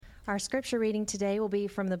Our scripture reading today will be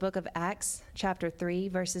from the book of Acts, chapter 3,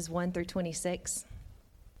 verses 1 through 26.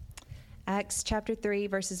 Acts chapter 3,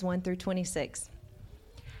 verses 1 through 26.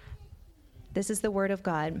 This is the word of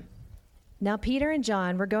God. Now Peter and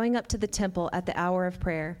John were going up to the temple at the hour of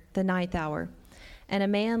prayer, the 9th hour, and a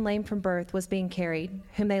man lame from birth was being carried,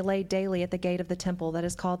 whom they laid daily at the gate of the temple that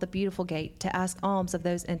is called the Beautiful Gate, to ask alms of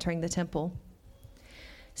those entering the temple.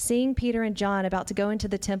 Seeing Peter and John about to go into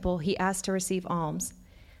the temple, he asked to receive alms.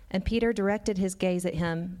 And Peter directed his gaze at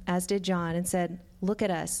him, as did John, and said, "Look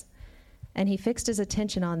at us." And he fixed his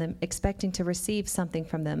attention on them, expecting to receive something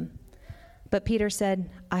from them. But Peter said,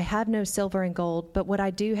 "I have no silver and gold, but what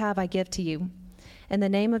I do have I give to you. In the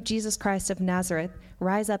name of Jesus Christ of Nazareth,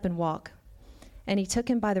 rise up and walk." And he took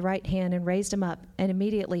him by the right hand and raised him up, and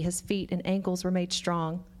immediately his feet and ankles were made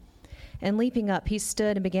strong. And leaping up, he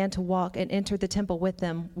stood and began to walk and entered the temple with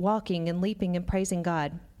them, walking and leaping and praising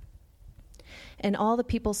God. And all the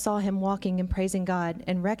people saw him walking and praising God,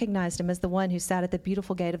 and recognized him as the one who sat at the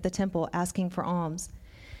beautiful gate of the temple asking for alms.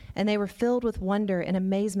 And they were filled with wonder and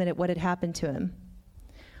amazement at what had happened to him.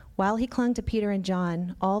 While he clung to Peter and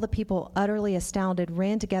John, all the people, utterly astounded,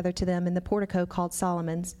 ran together to them in the portico called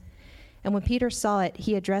Solomon's. And when Peter saw it,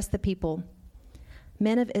 he addressed the people,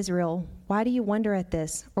 "Men of Israel, why do you wonder at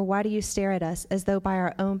this, or why do you stare at us as though by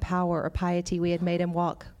our own power or piety we had made him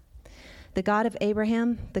walk? The God of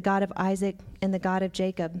Abraham, the God of Isaac, and the God of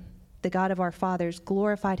Jacob, the God of our fathers,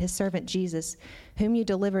 glorified his servant Jesus, whom you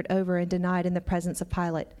delivered over and denied in the presence of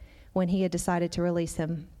Pilate, when he had decided to release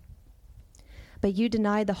him. But you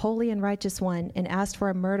denied the holy and righteous one, and asked for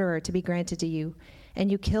a murderer to be granted to you, and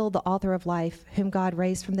you killed the author of life, whom God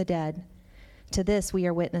raised from the dead. To this we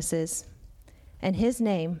are witnesses. And his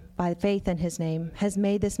name, by faith in his name, has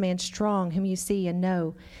made this man strong, whom you see and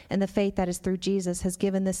know, and the faith that is through Jesus has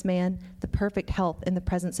given this man the perfect health in the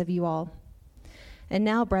presence of you all. And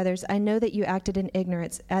now, brothers, I know that you acted in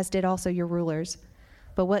ignorance, as did also your rulers.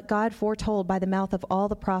 But what God foretold by the mouth of all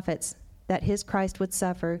the prophets, that his Christ would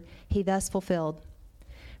suffer, he thus fulfilled.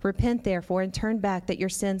 Repent, therefore, and turn back, that your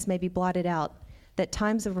sins may be blotted out, that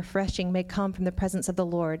times of refreshing may come from the presence of the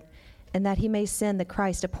Lord, and that he may send the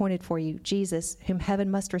Christ appointed for you, Jesus, whom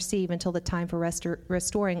heaven must receive until the time for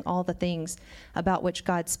restoring all the things about which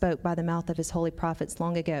God spoke by the mouth of his holy prophets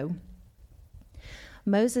long ago.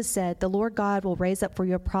 Moses said, "The Lord God will raise up for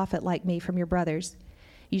you a prophet like me from your brothers.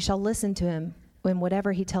 You shall listen to him in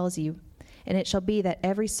whatever he tells you. And it shall be that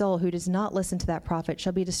every soul who does not listen to that prophet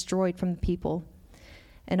shall be destroyed from the people."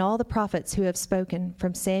 And all the prophets who have spoken,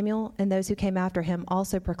 from Samuel and those who came after him,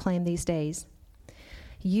 also proclaim these days.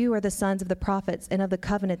 You are the sons of the prophets and of the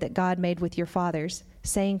covenant that God made with your fathers,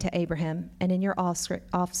 saying to Abraham, "And in your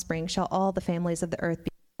offspring shall all the families of the earth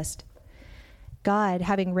be blessed." God,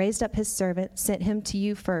 having raised up his servant, sent him to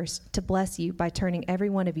you first to bless you by turning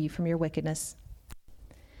every one of you from your wickedness.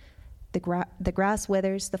 The grass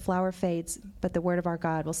withers, the flower fades, but the word of our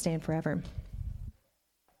God will stand forever.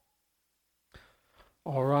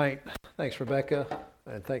 All right. Thanks, Rebecca,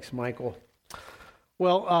 and thanks, Michael.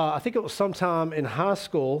 Well, I think it was sometime in high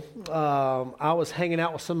school, I was hanging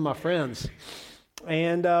out with some of my friends,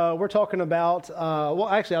 and we're talking about,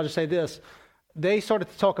 actually, I'll just say this. They started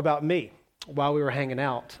to talk about me while we were hanging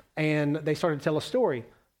out, and they started to tell a story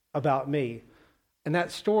about me, and that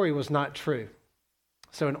story was not true.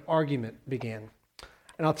 So an argument began,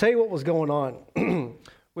 and I'll tell you what was going on.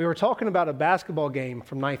 We were talking about a basketball game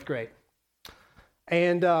from 9th grade.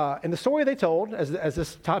 And in the story they told, as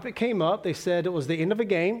this topic came up, they said it was the end of a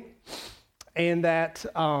game, and that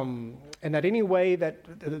anyway that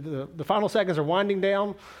the final seconds are winding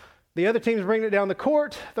down, the other team's bringing it down the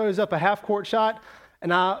court, throws up a half-court shot,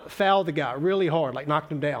 and I fouled the guy really hard, like knocked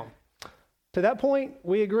him down. To that point,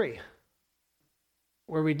 we agree.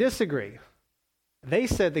 Where we disagree, they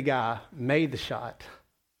said the guy made the shot,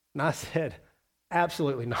 and I said,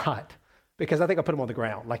 absolutely not. Because I think I put him on the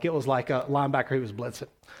ground. Like it was like a linebacker who was blitzing.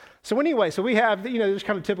 So anyway, we have, this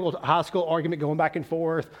kind of typical high school argument going back and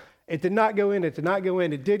forth. It did not go in, it did not go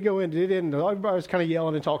in, it did go in, it didn't. Everybody was kind of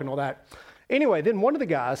yelling and talking all that. Anyway, then one of the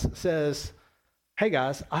guys says, "Hey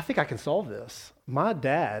guys, I think I can solve this. My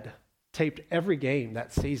dad taped every game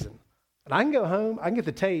that season. And I can go home, I can get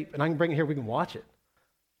the tape, and I can bring it here, we can watch it."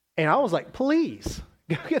 And I was like, "Please,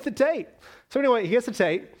 go get the tape." So anyway, he gets the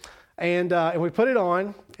tape, and we put it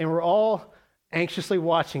on, and we're all anxiously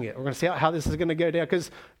watching it. We're going to see how this is going to go down. Because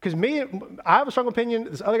I have a strong opinion,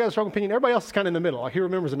 this other guy has a strong opinion, everybody else is kind of in the middle. Like he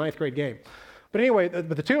remembers a 9th grade game. But anyway,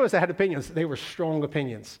 the two of us that had opinions, they were strong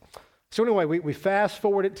opinions. So anyway, we fast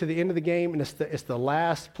forward it to the end of the game, and it's the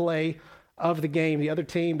last play of the game. The other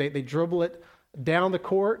team, they dribble it down the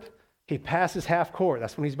court. He passes half court.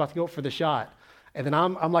 That's when he's about to go for the shot. And then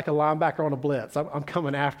I'm like a linebacker on a blitz. I'm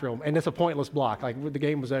coming after him, and it's a pointless block. Like when the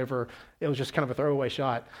game was over, it was just kind of a throwaway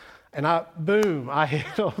shot. And I hit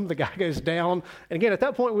him. The guy goes down. And again, at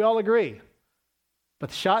that point, we all agree. But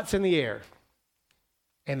the shot's in the air,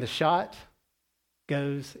 and the shot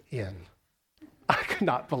goes in. I could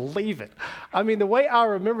not believe it. I mean, the way I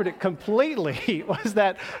remembered it completely was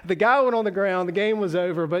that the guy went on the ground, the game was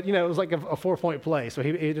over, but, it was like a 4-point play, so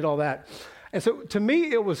he did all that. And so to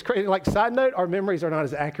me, it was crazy. Like, side note, our memories are not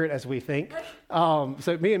as accurate as we think.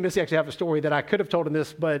 So me and Missy actually have a story that I could have told in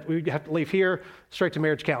this, but we have to leave here straight to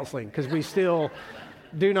marriage counseling because we still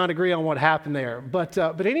do not agree on what happened there. But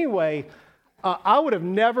anyway, I would have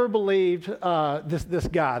never believed this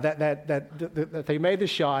guy that they made the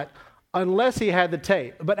shot unless he had the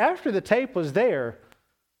tape. But after the tape was there,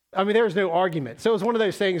 I mean, there was no argument. So it was one of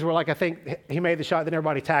those things where, like, I think he made the shot, then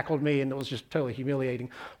everybody tackled me, and it was just totally humiliating.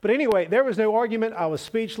 But anyway, there was no argument. I was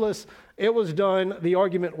speechless. It was done. The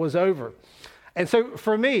argument was over. And so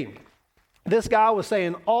for me, this guy was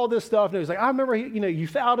saying all this stuff, and he was like, I remember, you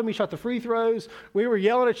fouled him. He shot the free throws. We were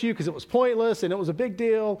yelling at you because it was pointless, and it was a big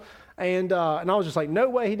deal. And I was just like, no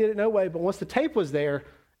way he did it, no way. But once the tape was there,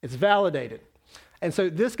 it's validated. And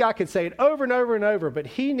so this guy could say it over and over and over, but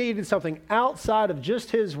he needed something outside of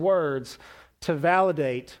just his words to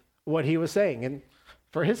validate what he was saying. And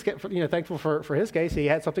for his, thankful for his case, he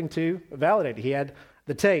had something to validate. He had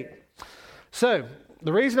the tape. So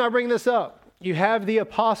the reason I bring this up, you have the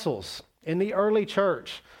apostles in the early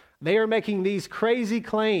church. They are making these crazy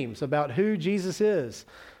claims about who Jesus is.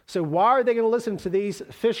 So why are they going to listen to these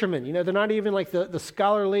fishermen? They're not even like the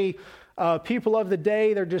scholarly people of the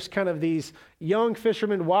day. They're just kind of these young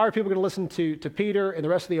fishermen. Why are people going to listen to Peter and the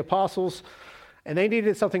rest of the apostles? And they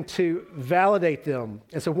needed something to validate them.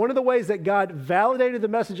 And so one of the ways that God validated the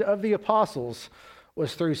message of the apostles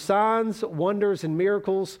was through signs, wonders, and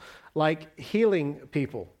miracles, like healing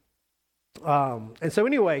people. And so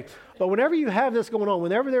anyway, but whenever you have this going on,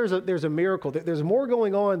 whenever there's a miracle, there's more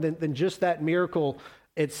going on than just that miracle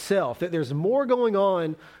itself. That there's more going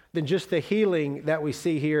on than just the healing that we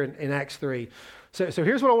see here in Acts 3. So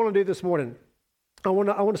here's what I want to do this morning. I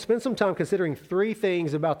want to spend some time considering three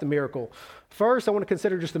things about the miracle. First, I want to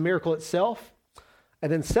consider just the miracle itself.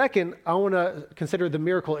 And then second, I want to consider the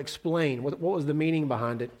miracle explained. What was the meaning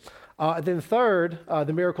behind it? Then third,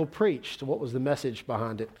 the miracle preached. What was the message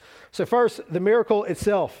behind it? So first, the miracle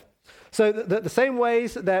itself. So the same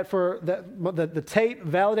ways that the tape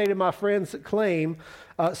validated my friend's claim,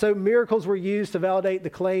 so miracles were used to validate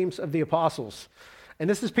the claims of the apostles. And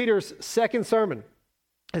this is Peter's second sermon.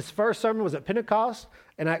 His first sermon was at Pentecost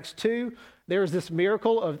in Acts 2. There was this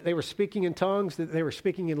miracle of they were speaking in tongues, that they were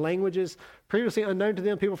speaking in languages previously unknown to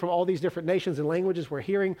them. People from all these different nations and languages were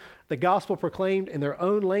hearing the gospel proclaimed in their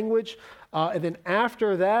own language. And then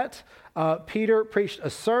after that, Peter preached a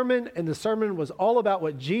sermon, and the sermon was all about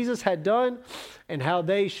what Jesus had done and how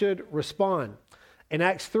they should respond. In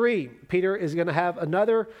Acts 3, Peter is going to have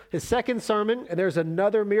his second sermon, and there's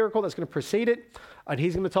another miracle that's going to precede it. And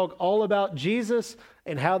he's going to talk all about Jesus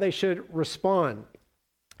and how they should respond.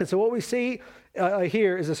 And so what we see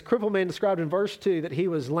here is this crippled man described in verse 2 that he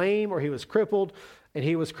was lame or he was crippled, and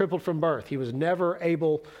he was crippled from birth. He was never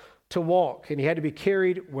able to walk, and he had to be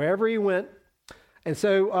carried wherever he went. And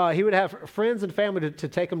so he would have friends and family to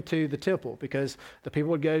take him to the temple, because the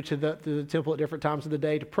people would go to the temple at different times of the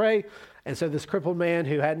day to pray. And so this crippled man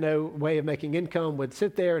who had no way of making income would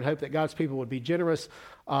sit there and hope that God's people would be generous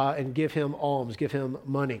and give him alms, give him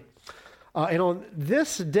money. And on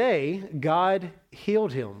this day, God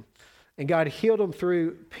healed him. And God healed him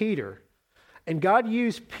through Peter. And God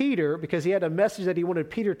used Peter because he had a message that he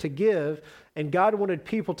wanted Peter to give. And God wanted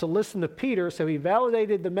people to listen to Peter, so he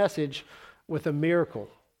validated the message with a miracle.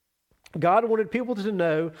 God wanted people to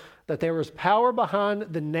know that there was power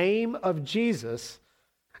behind the name of Jesus,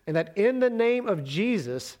 and that in the name of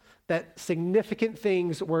Jesus, that significant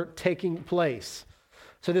things were taking place.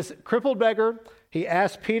 So this crippled beggar, he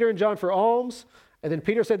asked Peter and John for alms, and then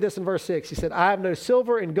Peter said this in verse 6. He said, I have no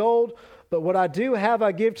silver and gold, but what I do have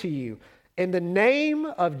I give to you. In the name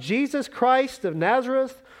of Jesus Christ of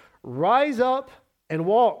Nazareth, rise up and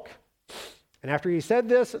walk. And after he said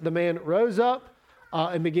this, the man rose up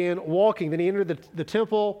and began walking. Then he entered the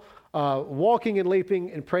temple, walking and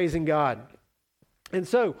leaping and praising God. And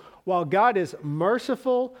so, while God is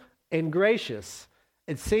merciful and gracious,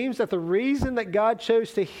 it seems that the reason that God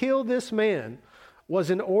chose to heal this man was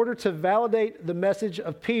in order to validate the message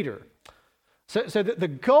of Peter. So the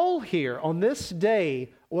goal here on this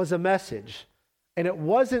day was a message, and it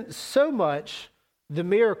wasn't so much the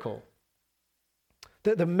miracle.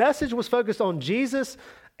 The message was focused on Jesus,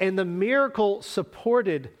 and the miracle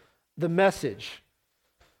supported the message.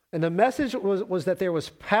 And the message was that there was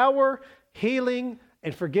power, healing,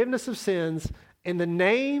 and forgiveness of sins in the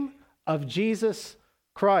name of Jesus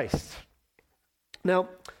Christ. Now,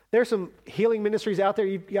 there's some healing ministries out there.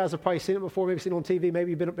 You guys have probably seen it before, maybe seen it on TV,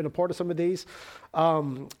 maybe you've been a part of some of these.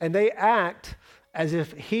 And they act as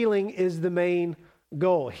if healing is the main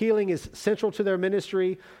goal. Healing is central to their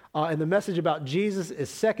ministry, and the message about Jesus is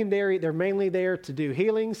secondary. They're mainly there to do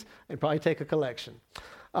healings and probably take a collection.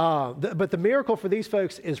 But the miracle for these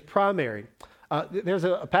folks is primary. There's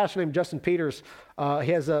a pastor named Justin Peters.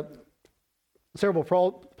 He has a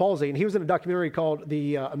cerebral palsy, and he was in a documentary called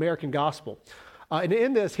The American Gospel. And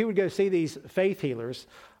in this, he would go see these faith healers.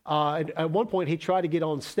 And at one point, he tried to get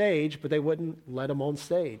on stage, but they wouldn't let him on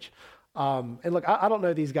stage. And look, I don't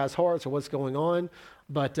know these guys' hearts or what's going on,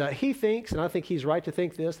 but he thinks, and I think he's right to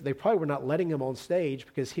think this, they probably were not letting him on stage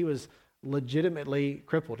because he was legitimately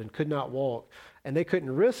crippled and could not walk. And they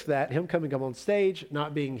couldn't risk that, him coming up on stage,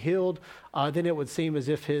 not being healed. Then it would seem as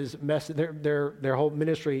if his their whole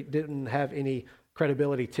ministry didn't have any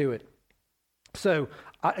credibility to it. So,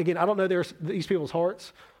 I don't know these people's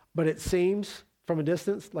hearts, but it seems from a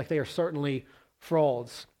distance like they are certainly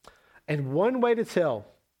frauds. And one way to tell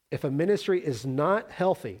if a ministry is not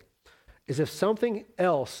healthy is if something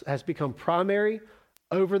else has become primary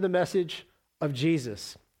over the message of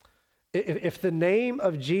Jesus. If the name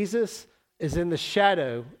of Jesus is in the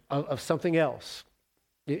shadow of something else.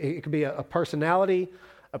 It could be a personality,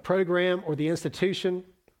 a program, or the institution.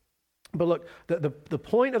 But look, the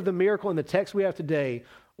point of the miracle in the text we have today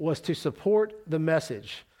was to support the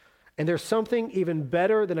message. And there's something even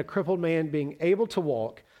better than a crippled man being able to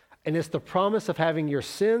walk, and it's the promise of having your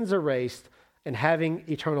sins erased and having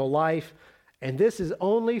eternal life. And this is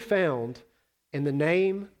only found in the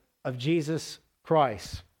name of Jesus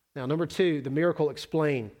Christ. Now, number two, the miracle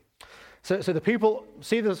explained. So the people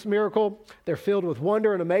see this miracle. They're filled with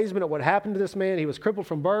wonder and amazement at what happened to this man. He was crippled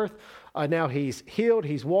from birth. Now he's healed.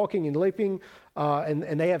 He's walking and leaping.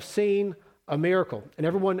 And they have seen a miracle. And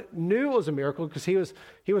everyone knew it was a miracle because he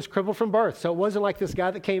was crippled from birth. So it wasn't like this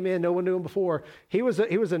guy that came in, no one knew him before. He was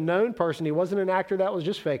a known person. He wasn't an actor that was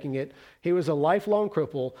just faking it. He was a lifelong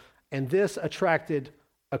cripple. And this attracted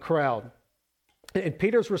a crowd. And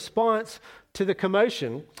Peter's response to the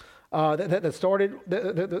commotion that started,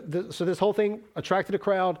 so this whole thing attracted a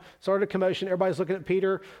crowd, started a commotion. Everybody's looking at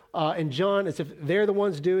Peter and John as if they're the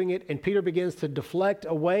ones doing it. And Peter begins to deflect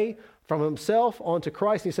away from himself onto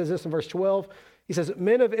Christ. And he says this in verse 12. He says,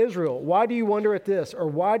 "Men of Israel, why do you wonder at this? Or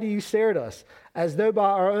why do you stare at us as though by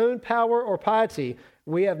our own power or piety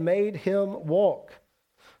we have made him walk?"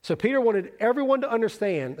 So Peter wanted everyone to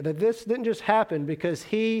understand that this didn't just happen because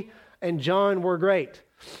he and John were great.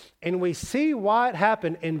 And we see why it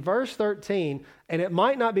happened in verse 13, and it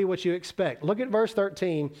might not be what you expect. Look at verse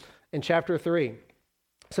 13 in chapter 3.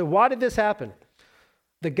 So why did this happen?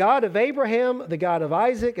 The God of Abraham, the God of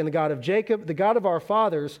Isaac, and the God of Jacob, the God of our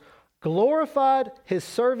fathers, glorified his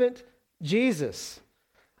servant Jesus.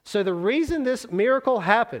 So the reason this miracle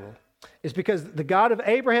happened is because the God of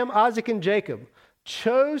Abraham, Isaac, and Jacob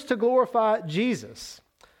chose to glorify Jesus.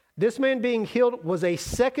 This man being healed was a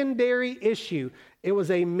secondary issue. It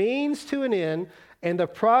was a means to an end, and the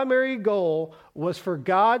primary goal was for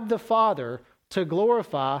God the Father to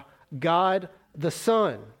glorify God the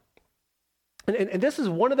Son. And this is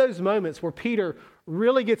one of those moments where Peter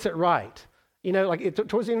really gets it right. You know,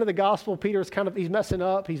 towards the end of the gospel, Peter's he's messing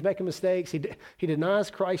up, he's making mistakes, he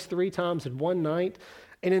denies Christ 3 times in one night.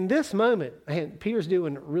 And in this moment, Peter's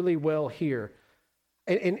doing really well here.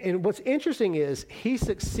 And what's interesting is he's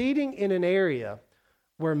succeeding in an area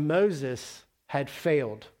where Moses had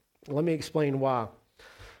failed. Let me explain why.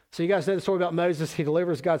 So you guys know the story about Moses. He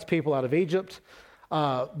delivers God's people out of Egypt,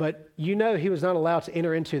 but he was not allowed to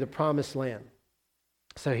enter into the promised land.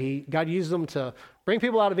 So God uses him to bring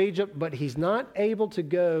people out of Egypt, but he's not able to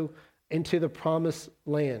go into the promised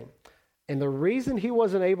land. And the reason he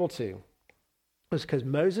wasn't able to was because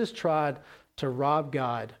Moses tried to rob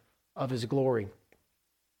God of his glory.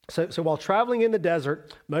 So while traveling in the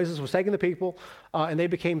desert, Moses was taking the people, and they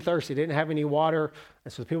became thirsty. They didn't have any water,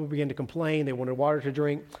 and so the people began to complain. They wanted water to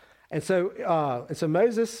drink. And so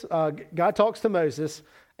Moses, God talks to Moses,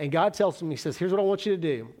 and God tells him, he says, "Here's what I want you to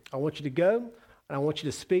do. I want you to go, and I want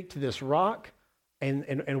you to speak to this rock,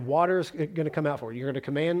 and water's going to come out for it. You're going to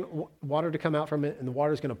command water to come out from it, and the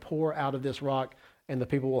water's going to pour out of this rock, and the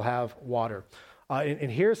people will have water."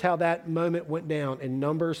 And here's how that moment went down in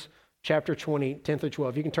Numbers chapter 20, 10 through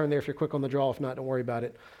 12. You can turn there if you're quick on the draw. If not, don't worry about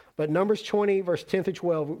it. But Numbers 20, verse 10 through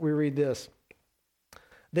 12, we read this.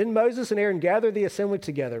 "Then Moses and Aaron gathered the assembly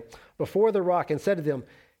together before the rock and said to them,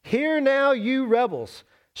 'Hear now, you rebels,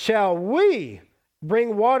 shall we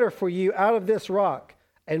bring water for you out of this rock.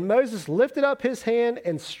 And Moses lifted up his hand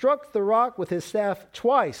and struck the rock with his staff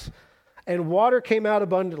twice, and water came out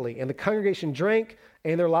abundantly, and the congregation drank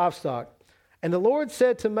and their livestock. And the Lord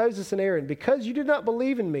said to Moses and Aaron, because you did not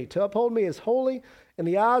believe in me to uphold me as holy in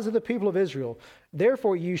the eyes of the people of Israel,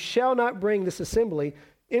 therefore you shall not bring this assembly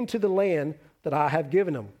into the land that I have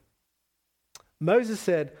given them. Moses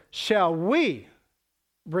said, shall we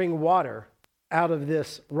bring water out of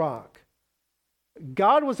this rock?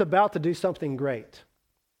 God was about to do something great.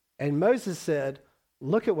 And Moses said,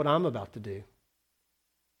 look at what I'm about to do.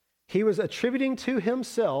 He was attributing to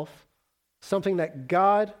himself something that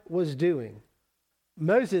God was doing.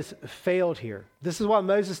 Moses failed here. This is why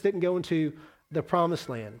Moses didn't go into the promised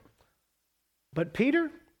land. But Peter,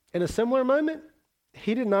 in a similar moment,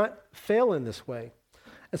 he did not fail in this way.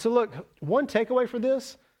 And so look, one takeaway for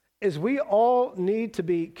this is we all need to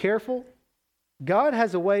be careful. God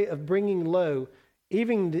has a way of bringing low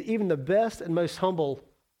even the best and most humble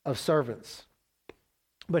of servants.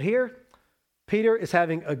 But here, Peter is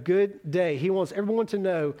having a good day. He wants everyone to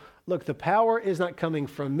know, look, the power is not coming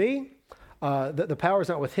from me. The power is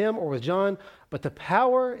not with him or with John, but the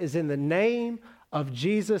power is in the name of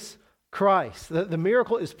Jesus Christ. The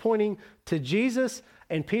miracle is pointing to Jesus,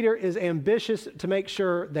 and Peter is ambitious to make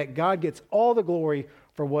sure that God gets all the glory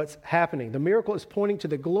for what's happening. The miracle is pointing to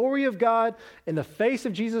the glory of God in the face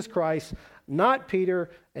of Jesus Christ, not Peter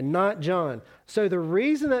and not John. So the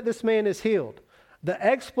reason that this man is healed, the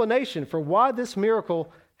explanation for why this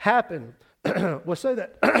miracle happened was so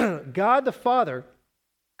that God the Father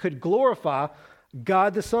could glorify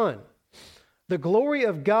God the Son. The glory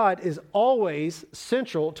of God is always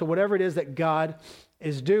central to whatever it is that God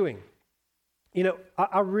is doing. You know,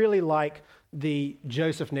 I really like the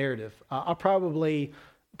Joseph narrative. I'll probably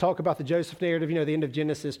talk about the Joseph narrative, the end of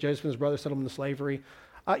Genesis, Joseph and his brother sold him into slavery.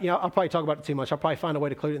 I'll probably talk about it too much. I'll probably find a way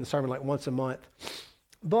to include it in the sermon like once a month.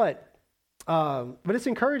 But it's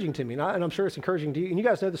encouraging to me, and I'm sure it's encouraging to you. And you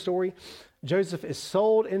guys know the story. Joseph is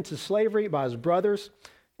sold into slavery by his brothers.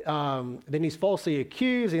 Then he's falsely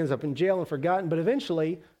accused. He ends up in jail and forgotten. But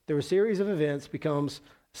eventually, through a series of events, becomes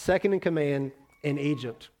second in command in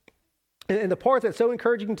Egypt. And the part that's so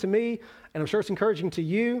encouraging to me, and I'm sure it's encouraging to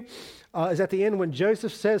you, is at the end when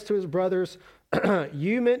Joseph says to his brothers,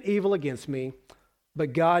 you meant evil against me,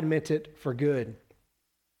 but God meant it for good.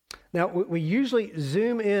 Now, we usually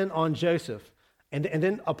zoom in on Joseph and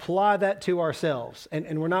then apply that to ourselves.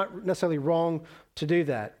 And we're not necessarily wrong to do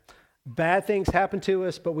that. Bad things happen to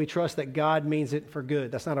us, but we trust that God means it for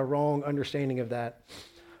good. That's not a wrong understanding of that.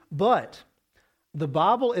 But the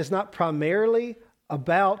Bible is not primarily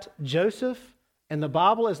about Joseph, and the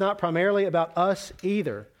Bible is not primarily about us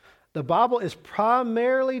either. The Bible is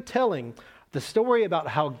primarily telling the story about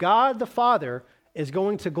how God the Father is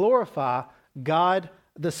going to glorify God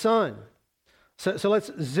the Son. So let's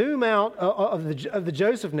zoom out of the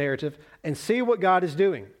Joseph narrative and see what God is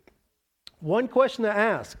doing. One question to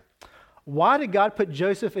ask: why did God put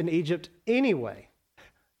Joseph in Egypt anyway?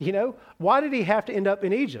 Why did he have to end up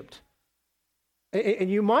in Egypt? And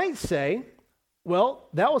you might say, well,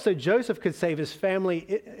 that was so Joseph could save his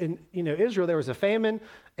family in Israel. There was a famine,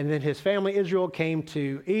 and then his family Israel came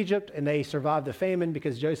to Egypt, and they survived the famine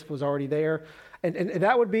because Joseph was already there. And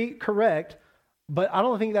that would be correct, but I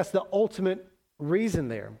don't think that's the ultimate reason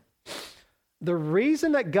there. The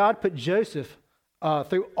reason that God put Joseph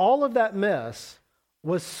through all of that mess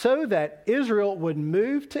was so that Israel would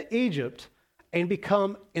move to Egypt and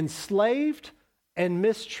become enslaved and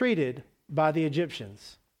mistreated by the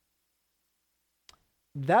Egyptians.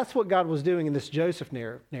 That's what God was doing in this Joseph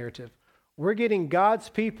narrative. We're getting God's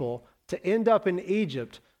people to end up in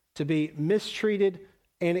Egypt to be mistreated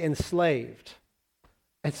and enslaved.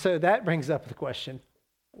 And so that brings up the question,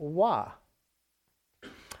 why?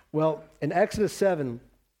 Well, in Exodus 7,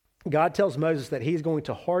 God tells Moses that he's going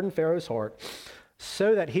to harden Pharaoh's heart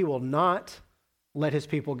so that he will not let his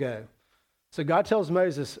people go. So God tells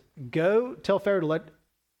Moses, go tell Pharaoh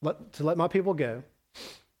to let my people go.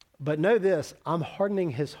 But know this, I'm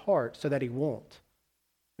hardening his heart so that he won't.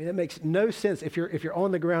 I mean, that makes no sense if you're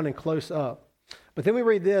on the ground and close up. But then we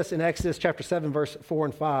read this in Exodus chapter 7, verse 4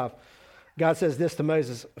 and 5. God says this to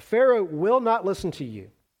Moses, Pharaoh will not listen to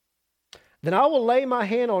you. Then I will lay my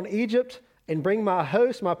hand on Egypt and bring my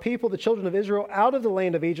host, my people, the children of Israel, out of the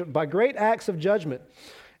land of Egypt by great acts of judgment.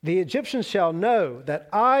 The Egyptians shall know that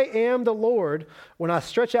I am the Lord when I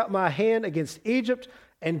stretch out my hand against Egypt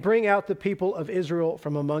and bring out the people of Israel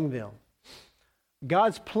from among them.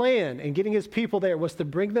 God's plan in getting his people there was to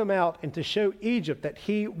bring them out and to show Egypt that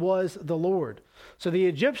he was the Lord. So the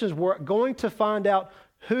Egyptians were going to find out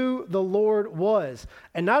who the Lord was.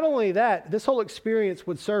 And not only that, this whole experience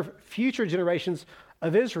would serve future generations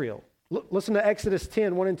of Israel. Listen to Exodus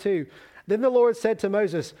 10, 1 and 2. Then the Lord said to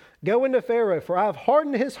Moses, go into Pharaoh, for I have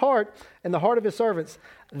hardened his heart and the heart of his servants.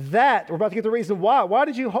 That, we're about to get the reason why. Why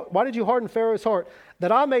did you harden Pharaoh's heart?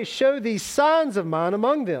 That I may show these signs of mine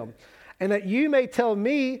among them, and that you may tell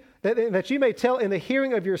me, that you may tell in the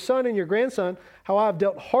hearing of your son and your grandson how I have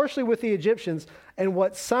dealt harshly with the Egyptians and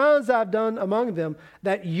what signs I've done among them,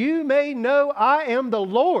 that you may know I am the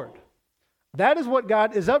Lord. That is what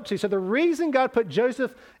God is up to. So the reason God put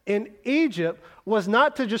Joseph in Egypt was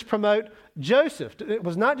not to just promote Joseph. It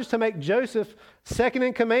was not just to make Joseph second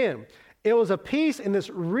in command. It was a piece in this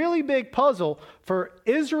really big puzzle for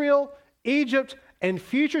Israel, Egypt, and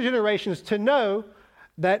future generations to know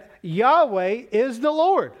that Yahweh is the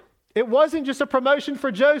Lord. It wasn't just a promotion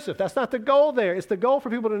for Joseph. That's not the goal there. It's the goal for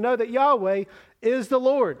people to know that Yahweh is the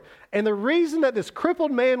Lord. And the reason that this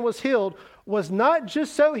crippled man was healed was not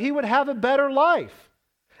just so he would have a better life.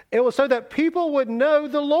 It was so that people would know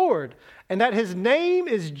the Lord and that his name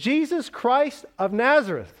is Jesus Christ of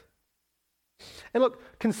Nazareth. And look,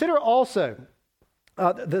 consider also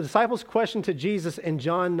the disciples' question to Jesus in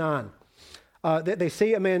John 9. They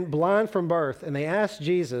see a man blind from birth, and they ask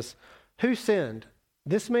Jesus, who sinned,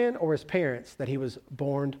 this man or his parents, that he was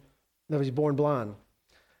born blind?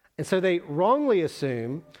 And so they wrongly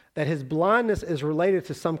assume that his blindness is related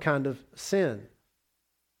to some kind of sin.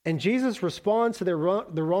 And Jesus responds to the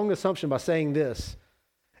wrong assumption by saying this: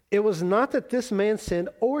 it was not that this man sinned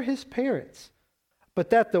or his parents, but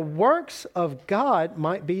that the works of God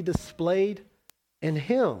might be displayed in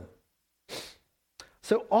him.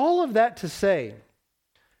 So all of that to say,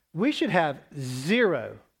 we should have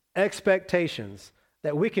zero expectations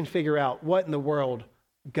that we can figure out what in the world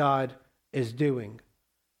God is doing.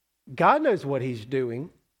 God knows what he's doing.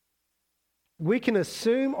 We can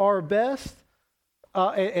assume our best,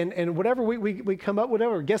 and whatever we come up with,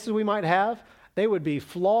 whatever guesses we might have, they would be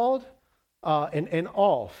flawed and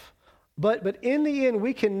off. But in the end,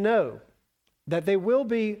 we can know that they will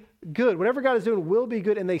be good. Whatever God is doing will be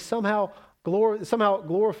good, and they somehow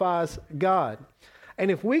glorifies God. And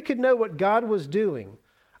if we could know what God was doing,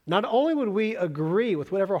 not only would we agree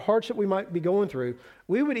with whatever hardship we might be going through,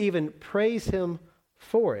 we would even praise him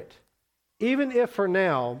for it, even if for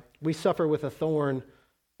now we suffer with a thorn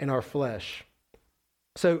in our flesh.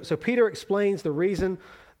 So Peter explains the reason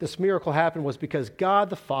this miracle happened was because God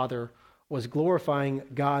the Father was glorifying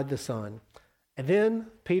God the Son. And then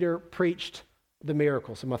Peter preached the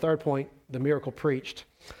miracle. So my third point, the miracle preached.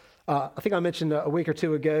 I think I mentioned a week or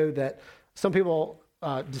two ago that some people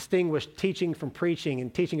distinguish teaching from preaching,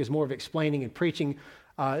 and teaching is more of explaining, and preaching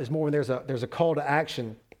is more when there's a call to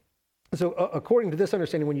action. So according to this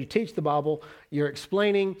understanding, when you teach the Bible, you're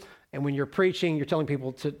explaining, and when you're preaching, you're telling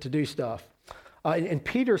people to do stuff. And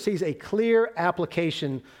Peter sees a clear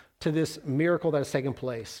application to this miracle that has taken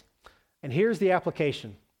place. And here's the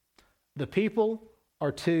application. The people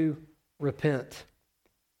are to repent.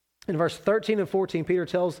 In verse 13 and 14, Peter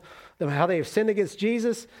tells them how they have sinned against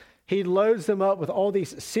Jesus. He loads them up with all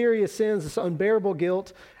these serious sins, this unbearable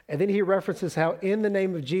guilt, and then he references how in the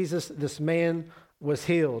name of Jesus, this man was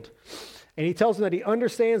healed. And he tells them that he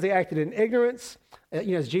understands they acted in ignorance.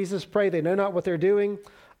 As Jesus prayed, they know not what they're doing.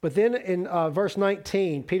 But then in verse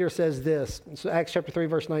 19, Peter says this. So Acts chapter 3,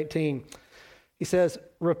 verse 19. He says,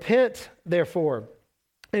 repent, therefore,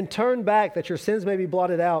 and turn back that your sins may be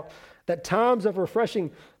blotted out, that times of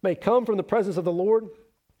refreshing may come from the presence of the Lord,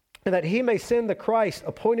 and that he may send the Christ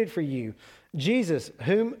appointed for you, Jesus,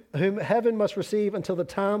 whom heaven must receive until the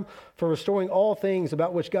time for restoring all things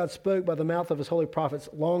about which God spoke by the mouth of his holy prophets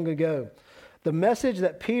long ago. The message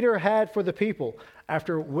that Peter had for the people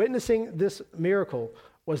after witnessing this miracle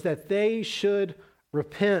was that they should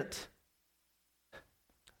repent.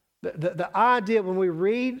 The idea when we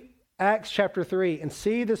read Acts chapter 3 and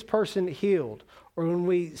see this person healed, or when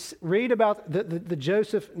we read about the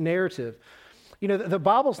Joseph narrative, the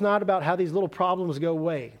Bible's not about how these little problems go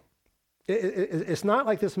away. It's not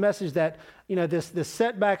like this message that, this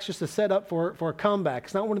setback's just a setup for a comeback.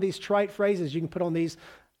 It's not one of these trite phrases you can put on these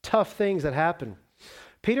tough things that happen.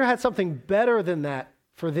 Peter had something better than that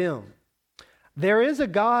for them. There is a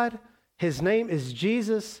God. His name is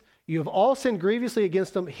Jesus. You have all sinned grievously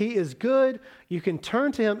against him. He is good. You can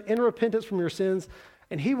turn to him in repentance from your sins,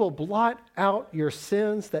 and he will blot out your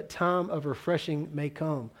sins that time of refreshing may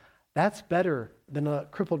come. That's better than a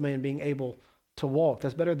crippled man being able to walk.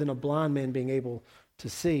 That's better than a blind man being able to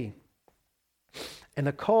see. And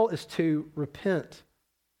the call is to repent.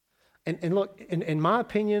 And look, in my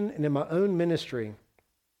opinion and in my own ministry,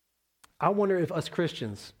 I wonder if us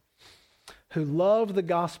Christians who love the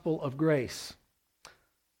gospel of grace,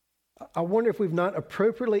 I wonder if we've not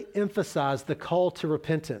appropriately emphasized the call to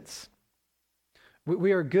repentance.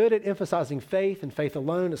 We are good at emphasizing faith and faith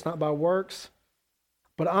alone. It's not by works.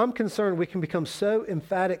 But I'm concerned we can become so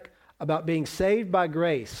emphatic about being saved by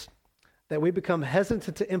grace that we become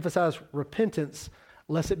hesitant to emphasize repentance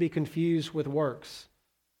lest it be confused with works.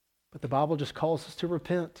 But the Bible just calls us to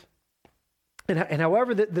repent. And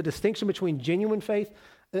however the distinction between genuine faith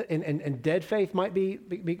and dead faith might be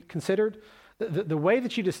considered, the way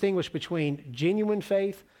that you distinguish between genuine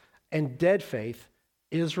faith and dead faith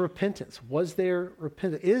is repentance. Was there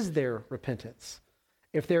repentance? Is there repentance?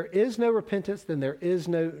 If there is no repentance, then there is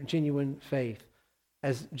no genuine faith.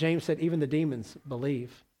 As James said, even the demons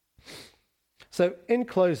believe. So in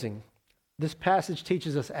closing, this passage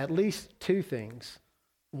teaches us at least two things.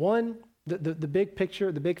 One, the big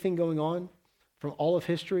picture, the big thing going on from all of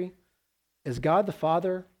history is God the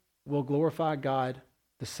Father will glorify God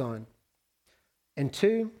the Son. And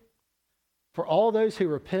two, for all those who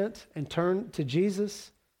repent and turn to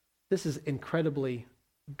Jesus, this is incredibly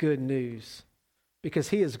good news because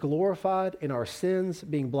he is glorified in our sins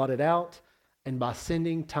being blotted out and by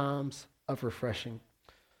sending times of refreshing.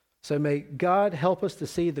 So may God help us to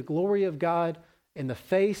see the glory of God in the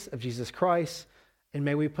face of Jesus Christ, and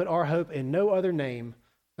may we put our hope in no other name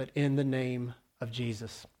but in the name of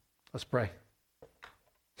Jesus. Let's pray.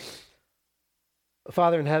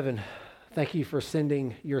 Father in heaven, thank you for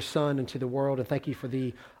sending your Son into the world, and thank you for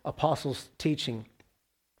the apostles' teaching.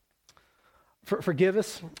 Forgive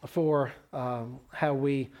us for how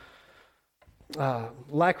we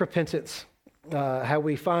lack repentance, how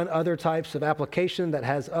we find other types of application that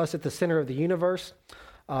has us at the center of the universe.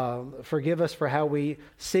 Forgive us for how we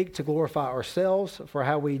seek to glorify ourselves, for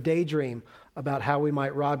how we daydream about how we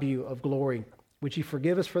might rob you of glory. Would you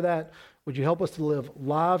forgive us for that? Would you help us to live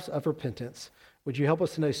lives of repentance? Would you help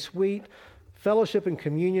us to know sweet fellowship and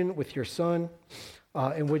communion with your Son?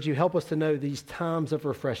 And would you help us to know these times of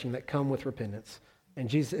refreshing that come with repentance? And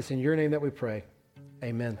Jesus, it's in your name that we pray.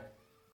 Amen.